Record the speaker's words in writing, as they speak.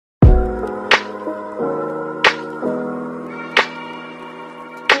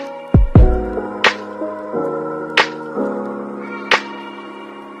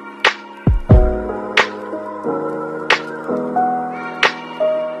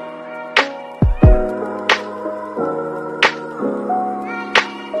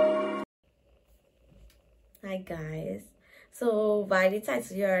guys. So by the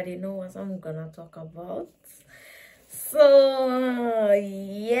title, you already know what I'm gonna talk about. So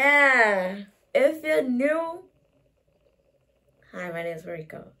yeah, if you're new, hi, my name is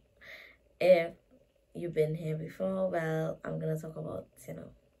Marika. If you've been here before, well, I'm gonna talk about,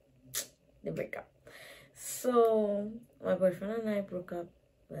 the breakup. So my boyfriend and I broke up.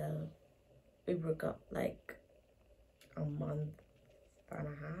 Well, we broke up like a month and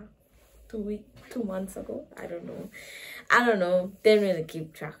a half, 2 months ago. I don't know, didn't really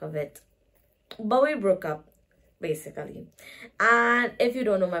keep track of it, but we broke up basically. And if you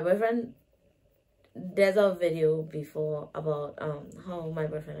don't know my boyfriend, there's a video before about how my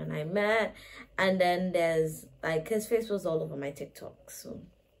boyfriend and I met, and then there's like his face was all over my TikTok. So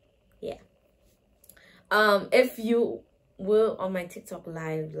yeah, if you were on my TikTok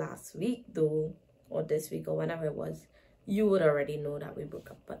live last week though, or this week or whenever it was, you would already know that we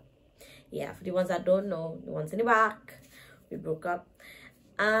broke up. But yeah, for the ones that don't know, the ones in the back, we broke up.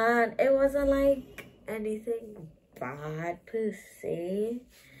 And it wasn't like anything bad per se.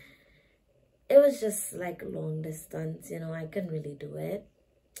 It was just like long distance, I couldn't really do it.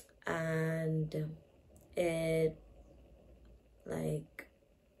 And it like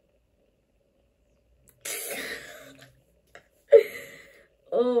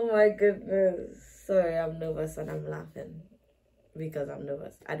oh my goodness. Sorry, I'm nervous and I'm laughing because I'm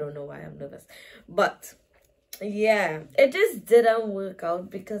nervous. I don't know why I'm nervous. But yeah, it just didn't work out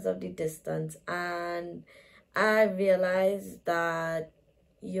because of the distance. And I realized that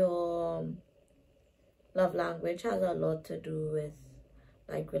your love language has a lot to do with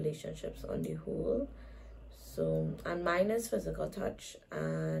like relationships on the whole. So, and mine is physical touch.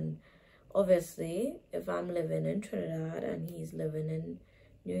 And obviously, if I'm living in Trinidad and he's living in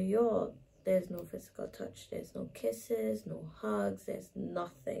New York, there's no physical touch, there's no kisses, no hugs, there's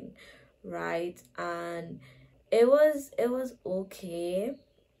nothing, right? And it was okay.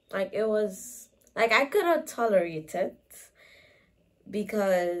 Like, it was like I could have tolerated it,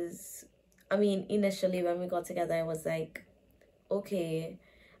 because I mean, initially when we got together, I was like, okay,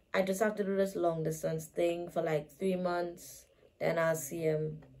 I just have to do this long distance thing for like 3 months, then I'll see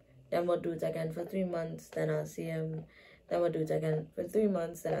him, then we'll do it again for 3 months, then I'll see him, then we'll do it again for 3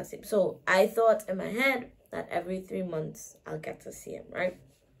 months, then I'll see him. So I thought in my head that every 3 months I'll get to see him, right?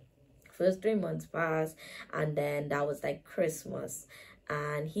 First 3 months passed, and then that was like Christmas,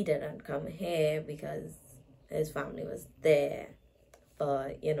 and he didn't come here because his family was there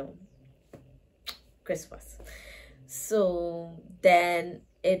for, Christmas. So then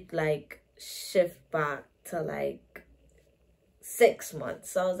it like shift back to like 6 months.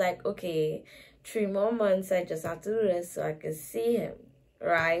 So I was like, okay, 3 more months, I just have to do this so I can see him,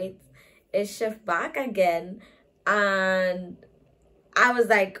 right? It shift back again, and I was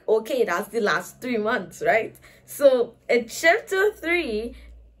like, okay, that's the last 3 months, right? So it shifted to 3.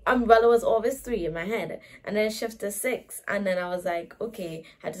 Well, it was always 3 in my head, and then it shifted to 6, and then I was like, okay,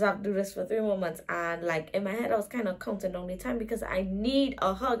 I just have to do this for 3 more months. And like in my head, I was kind of counting down the time because I need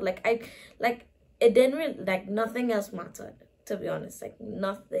a hug. Like it didn't really, like, nothing else mattered, to be honest. Like,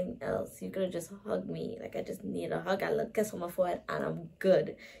 nothing else. You could have just hugged me. Like, I just need a hug, a little kiss on my forehead, and I'm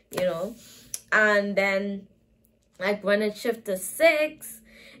good, And then like when it shifted to 6,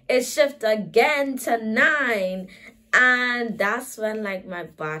 it shifted again to 9. And that's when like my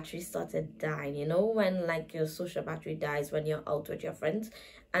battery started dying. When like your social battery dies when you're out with your friends,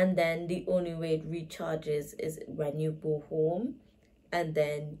 and then the only way it recharges is when you go home, and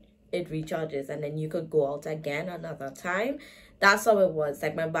then it recharges, and then you could go out again another time. That's how it was.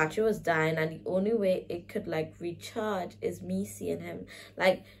 Like, my battery was dying, and the only way it could like recharge is me seeing him.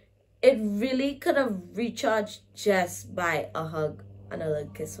 Like, it really could have recharged just by a hug and a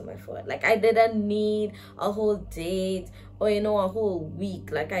little kiss on my forehead. Like, I didn't need a whole date or a whole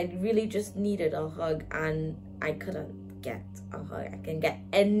week. Like, I really just needed a hug, and I couldn't get a hug. I can get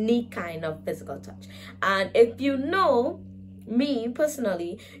any kind of physical touch. And if you know me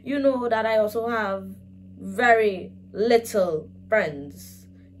personally, you know that I also have very little friends,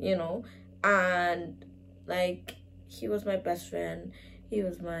 and like, he was my best friend, he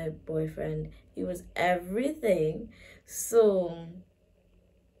was my boyfriend, he was everything. So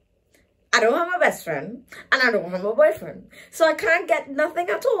I don't have a best friend, and I don't have a boyfriend, so I can't get nothing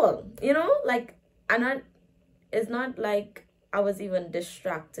at all, like, it's not like I was even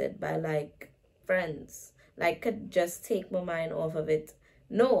distracted by like friends, like, could just take my mind off of it.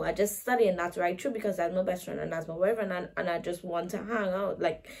 No, I just study, and that's right true, because that's my best friend and that's my boyfriend, and I just want to hang out,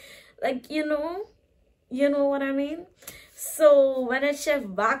 like you know what I mean. So when it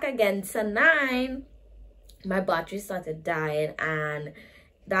shift back again to 9, my battery started dying, and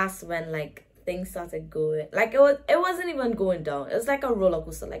that's when like things started going, like, it wasn't even going down. It was like a roller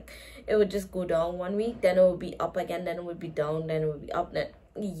coaster. Like, it would just go down one week, then it would be up again, then it would be down, then it would be up. Then,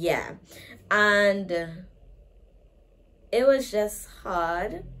 yeah. And it was just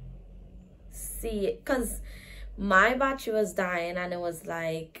hard. See, because my battery was dying, and it was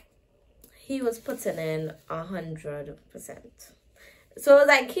like he was putting in 100%. So it was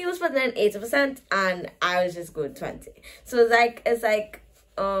like he was putting in 80% and I was just going 20. So it's like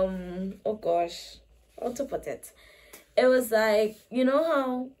oh gosh, how to put it? It was like, you know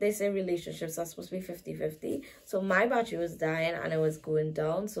how they say relationships are supposed to be 50-50? So my battery was dying and it was going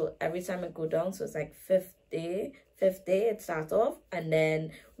down. So every time it go down, so it's like 50 it start off, and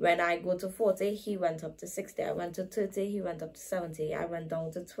then when I go to 40, he went up to 60. I went to 30, he went up to 70. I went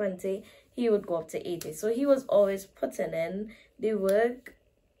down to 20, he would go up to 80. So he was always putting in the work,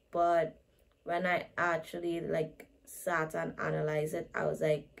 but when I actually like sat and analyzed it, I was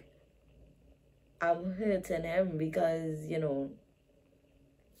like, I'm hurting him because, you know,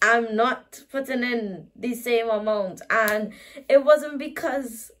 I'm not putting in the same amount. And it wasn't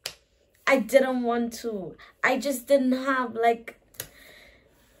because I didn't want to. I just didn't have, like,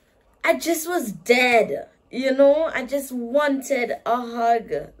 I just was dead, you know? I just wanted a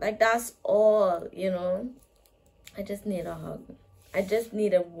hug. Like, that's all, you know? I just need a hug. I just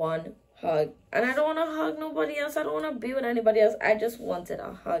needed one hug. And I don't want to hug nobody else. I don't want to be with anybody else. I just wanted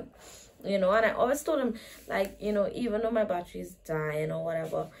a hug, you know? And I always told him, like, you know, even though my battery is dying or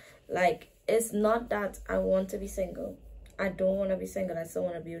whatever, like, it's not that I want to be single. I don't want to be single. I still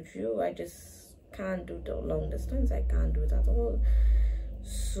want to be with you. I just can't do the long distance. I can't do it at all.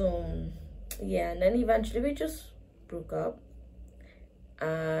 So, yeah. And then eventually we just broke up.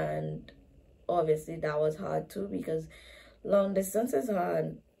 And obviously that was hard too, because long distance is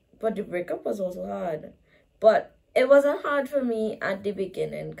hard. But the breakup was also hard. But it wasn't hard for me at the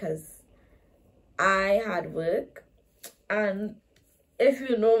beginning because I had work. And if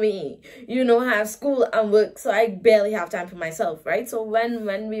you know me, you know I have school and work, so I barely have time for myself, right? So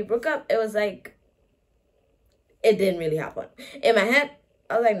when we broke up, it was like, it didn't really happen. In my head,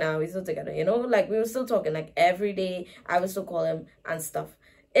 I was like, nah, we're still together, you know? Like, we were still talking, like, every day. I would still call him and stuff.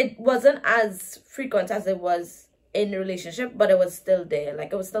 It wasn't as frequent as it was in the relationship, but it was still there.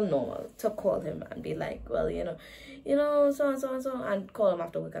 Like, it was still normal to call him and be like, well, you know, so and so and so, and call him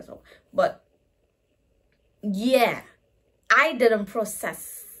after work and so. But, yeah. I didn't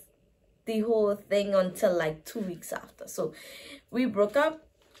process the whole thing until like 2 weeks after. So we broke up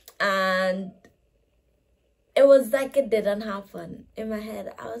and it was like it didn't happen. In my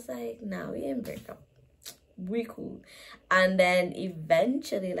head, I was like, nah, we ain't break up. We cool. And then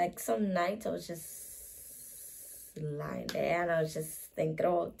eventually, like some nights, I was just lying there and I was just thinking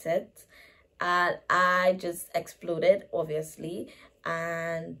about it. And I just exploded, obviously.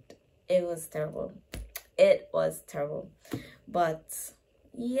 And it was terrible. It was terrible. But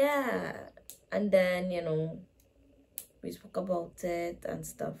yeah, and then, you know, we spoke about it and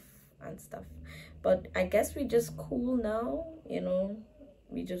stuff. But I guess we just cool now, you know,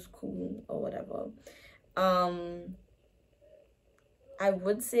 we just cool or whatever. I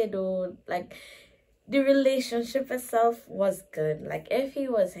would say though, like, the relationship itself was good. Like, if he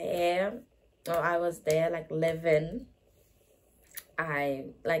was here or I was there, like, living, I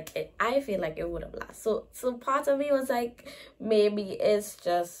feel like it would have lasted. So part of me was like, maybe it's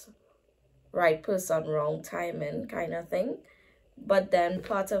just right person, wrong timing kind of thing. But then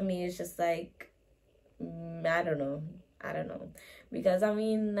part of me is just like, I don't know, because I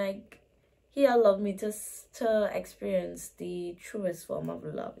mean, like, he allowed me to experience the truest form of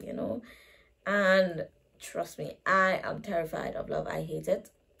love, you know. And trust me, I am terrified of love. I hate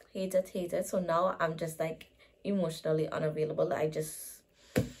it. So now I'm just like emotionally unavailable. I just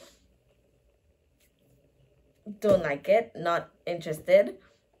don't like it, not interested.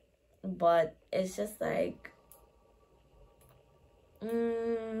 But it's just like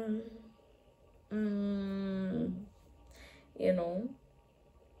you know,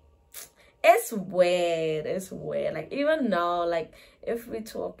 it's weird. Like, even now, like, if we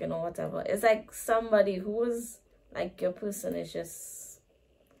talking or whatever, it's like somebody who is like your person is just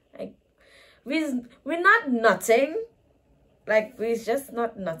like, we're not nothing. Like, we're just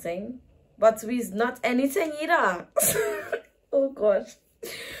not nothing. But we're not anything either. Oh gosh.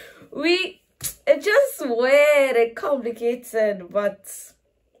 It's just weird and complicated, but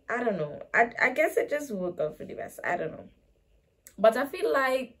I don't know. I guess it just worked out for the best. I don't know. But I feel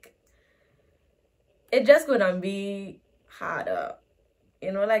like it's just gonna be harder.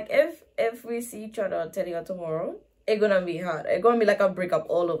 You know, like, if we see each other today or tomorrow, it's gonna be hard. It's gonna be like a breakup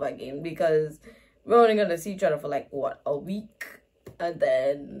all over again, because we're only gonna see each other for like, what, a week, and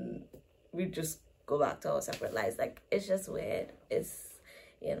then we just go back to our separate lives. Like, it's just weird. It's,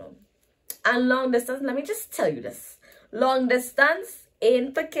 you know. And long distance, let me just tell you this. Long distance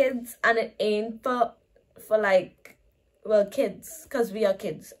ain't for kids, and it ain't for like, well, kids, because we are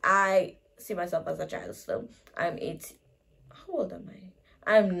kids. I see myself as a child still. I'm 18. How old am I?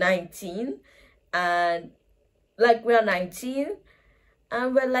 I'm 19, and like, we are 19,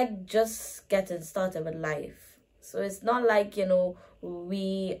 and we're like just getting started with life. So it's not like, you know,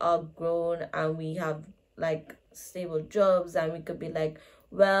 we are grown and we have like stable jobs and we could be like,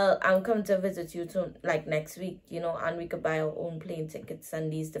 well, I'm coming to visit you to like next week, you know, and we could buy our own plane tickets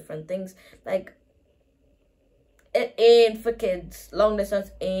and these different things. Like, it ain't for kids. Long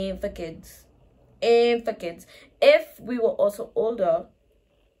distance ain't for kids. Ain't for kids. If we were also older,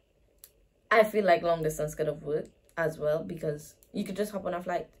 I feel like long distance could have worked as well, because you could just hop on a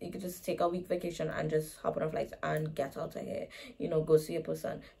flight. You could just take a week vacation and just hop on a flight and get out of here. You know, go see a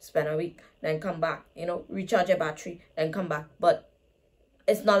person, spend a week, then come back, you know, recharge your battery, then come back. But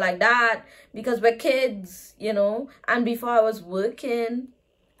it's not like that, because we're kids, you know. And before I was working,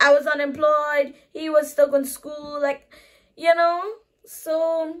 I was unemployed. He was still going to school, like, you know.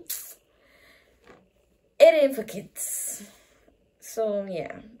 So it ain't for kids. So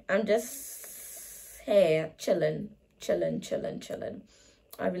yeah, I'm just here chilling.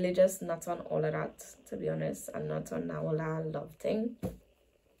 I really just not on all of that, to be honest. I'm not on all that love thing.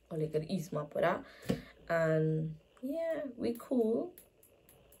 Only could ease my up with that. And yeah, we cool.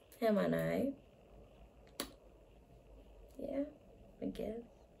 Him and I. Yeah, I guess.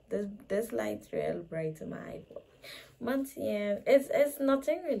 This light's real bright in my eye. But yeah, it's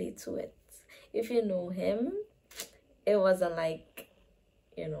nothing really to it. If you know him, it wasn't like,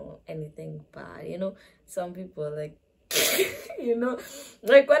 you know, anything bad. You know, some people like, you know,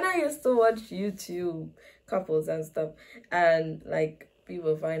 like when I used to watch YouTube couples and stuff, and like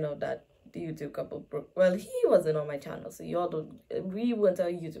people find out that the YouTube couple broke. Well, he wasn't on my channel, so y'all don't, we weren't a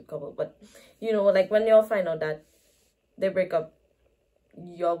YouTube couple, but you know, like when y'all find out that they break up,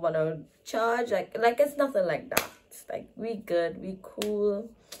 y'all wanna charge, like it's nothing like that. It's like, we good, we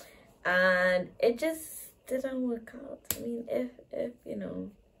cool, and it just didn't work out. I mean, if you know,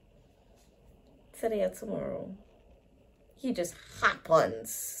 today or tomorrow he just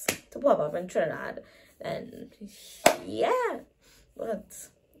happens to pop up in Trinidad, and yeah, but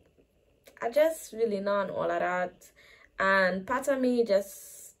I just really not all of that. And part of me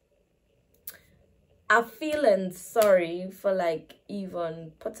just, I'm feeling sorry for like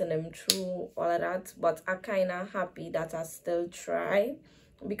even putting him through all of that, but I'm kind of happy that I still try,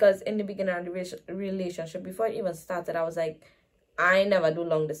 because in the beginning of the relationship, before it even started, I was like, I never do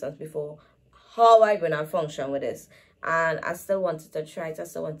long distance before. How am I gonna function with this? And I still wanted to try it. I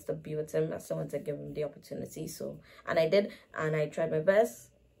still wanted to be with him. I still wanted to give him the opportunity. So, and I did, and I tried my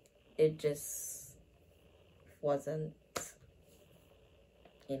best. It just wasn't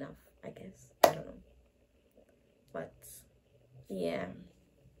enough, I guess. I don't know. But yeah.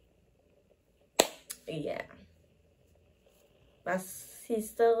 But he's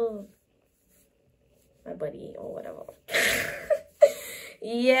still my buddy or whatever.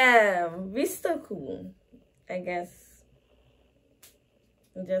 Yeah, we still cool, I guess.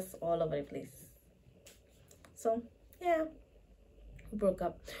 Just all over the place. So yeah, we broke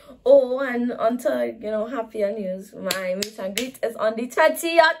up. Oh, and onto, you know, happier news, my meet and greet is on the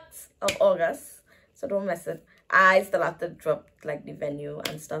 30th of August, so don't miss it. I still have to drop like the venue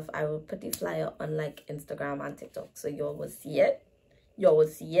and stuff. I will put the flyer on like Instagram and TikTok, so y'all will see it.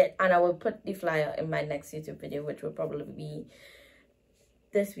 And I will put the flyer in my next YouTube video, which will probably be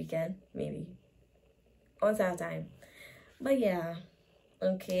this weekend, maybe on Saturday. But yeah,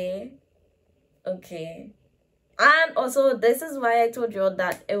 okay. And also, this is why I told you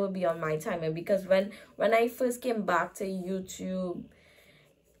that it would be on my timing, because when I first came back to YouTube,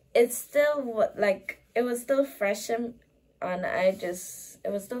 it's still like, it was still fresh, and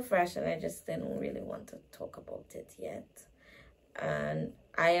it was still fresh, and I just didn't really want to talk about it yet. And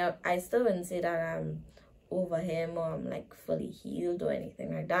I still wouldn't say that I'm over him or I'm like fully healed or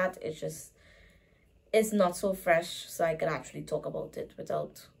anything like that. It's just, it's not so fresh, so I could actually talk about it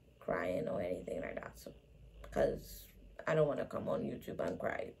without crying or anything like that. So, because I don't want to come on YouTube and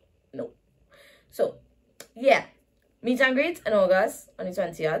cry. No. So yeah, meet and greet in August on the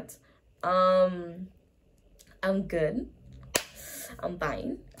 20th. I'm good, I'm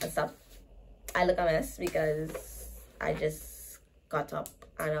fine and stuff. I look a mess because I just got up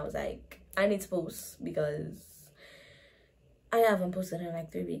and I was like, I need to post, because I haven't posted in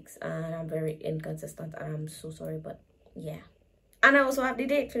like 3 weeks and I'm very inconsistent, and I'm so sorry. But yeah, and I also have the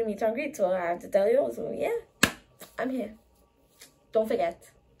date for the meet and greet, so I have to tell you also. Yeah, I'm here, don't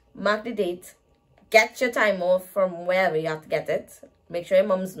forget. mark the date, get your time off from wherever you have to get it. Make sure your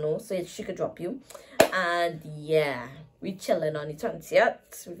mom's know so she could drop you. And yeah, we chilling on the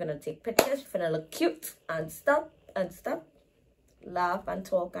 20th. We're gonna take pictures, we're gonna look cute and stuff, laugh and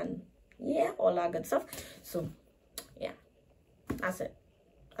talk, and yeah, all that good stuff. So yeah, that's it.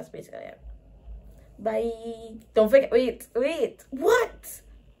 That's basically it. Bye. Don't forget, wait, what?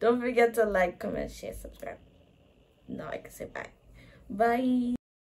 Don't forget to like, comment, share, subscribe. Now I can say bye. Bye.